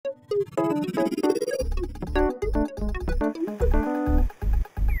Hi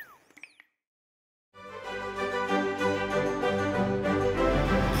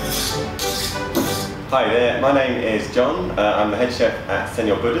there, my name is John. I'm the head chef at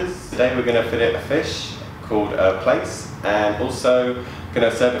Senor Buddha's. Today we're going to fillet a fish called Plaice, and also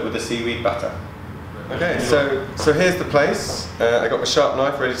going to serve it with the seaweed butter. Okay, so here's the Plaice. I got my sharp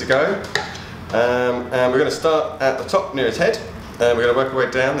knife ready to go, and we're going to start at the top near its head, and we're going to work our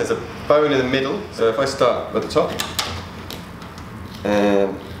way down. There's a bone in the middle, so if I start at the top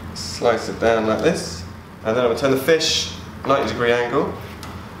and slice it down like this, and then I'm going to turn the fish 90-degree angle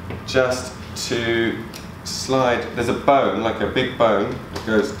just to slide. There's a bone, like a big bone that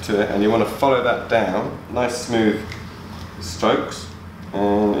goes to it, and you want to follow that down, nice smooth strokes,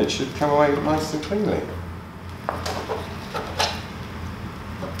 and it should come away nice and cleanly.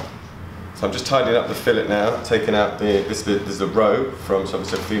 So I'm just tidying up the fillet now, taking out this bit. There's a roe from some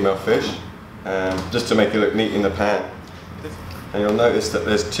sort of female fish, just to make it look neat in the pan. And you'll notice that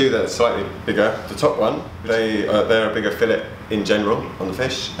there's two that are slightly bigger. The top one, they're a bigger fillet in general on the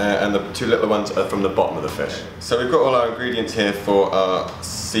fish, and the two little ones are from the bottom of the fish. So we've got all our ingredients here for our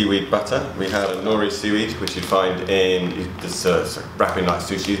seaweed butter. We have a nori seaweed, which you'd find in wrapping like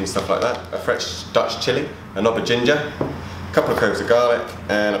sushis and stuff like that. A fresh Dutch chilli, a knob of ginger, a couple of cloves of garlic,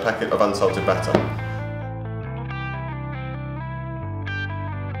 and a packet of unsalted batter.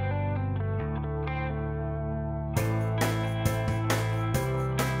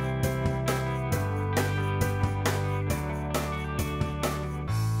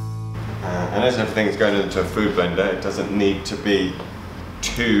 And as everything's going into a food blender, it doesn't need to be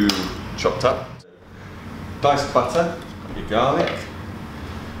too chopped up. Diced butter, your garlic,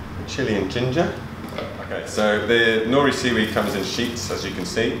 chilli and ginger. Okay, so the nori seaweed comes in sheets, as you can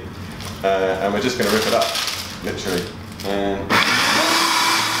see, and we're just going to rip it up, literally.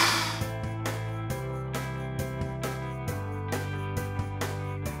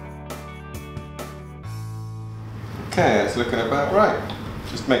 Okay, it's looking about right.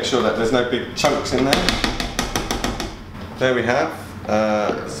 Just make sure that there's no big chunks in there. There we have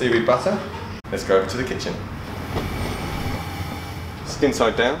seaweed butter. Let's go over to the kitchen. Skin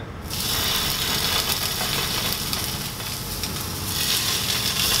side down.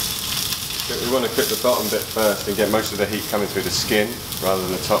 We want to cook the bottom bit first and get most of the heat coming through the skin rather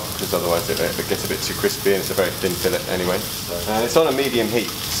than the top, because otherwise it gets a bit too crispy, and it's a very thin fillet anyway. And it's on a medium heat,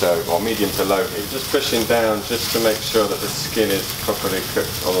 or medium to low heat. Just pushing down just to make sure that the skin is properly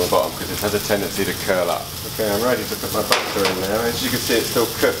cooked on the bottom, because it has a tendency to curl up. Okay, I'm ready to put my butter in now. As you can see, it's still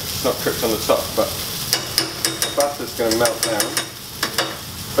cooked. It's not cooked on the top, but the butter's going to melt down.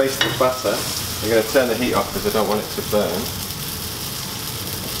 Baste the butter. I'm going to turn the heat off because I don't want it to burn.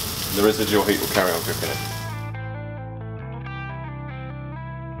 The residual heat will carry on cooking it.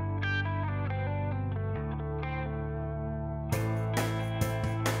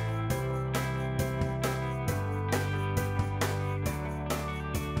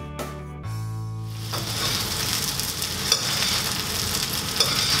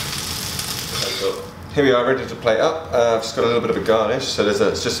 Here we are, ready to plate up. I've just got a little bit of a garnish, so it's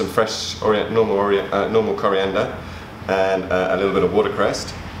just some fresh normal coriander and a little bit of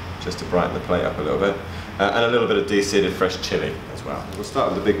watercress, just to brighten the plate up a little bit, and a little bit of de-seeded fresh chilli as well. We'll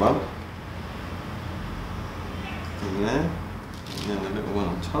start with the big one. In there, and then the little one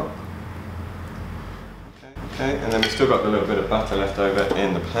on top. Okay, and then we've still got the little bit of butter left over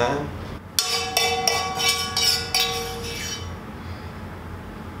in the pan.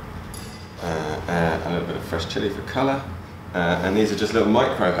 A little bit of fresh chilli for colour, and these are just little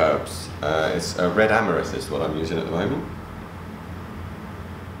micro herbs. It's a red amaranth is what I'm using at the moment.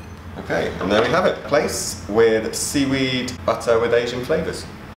 Okay, and there we have it, Plaice with seaweed butter with Asian flavours.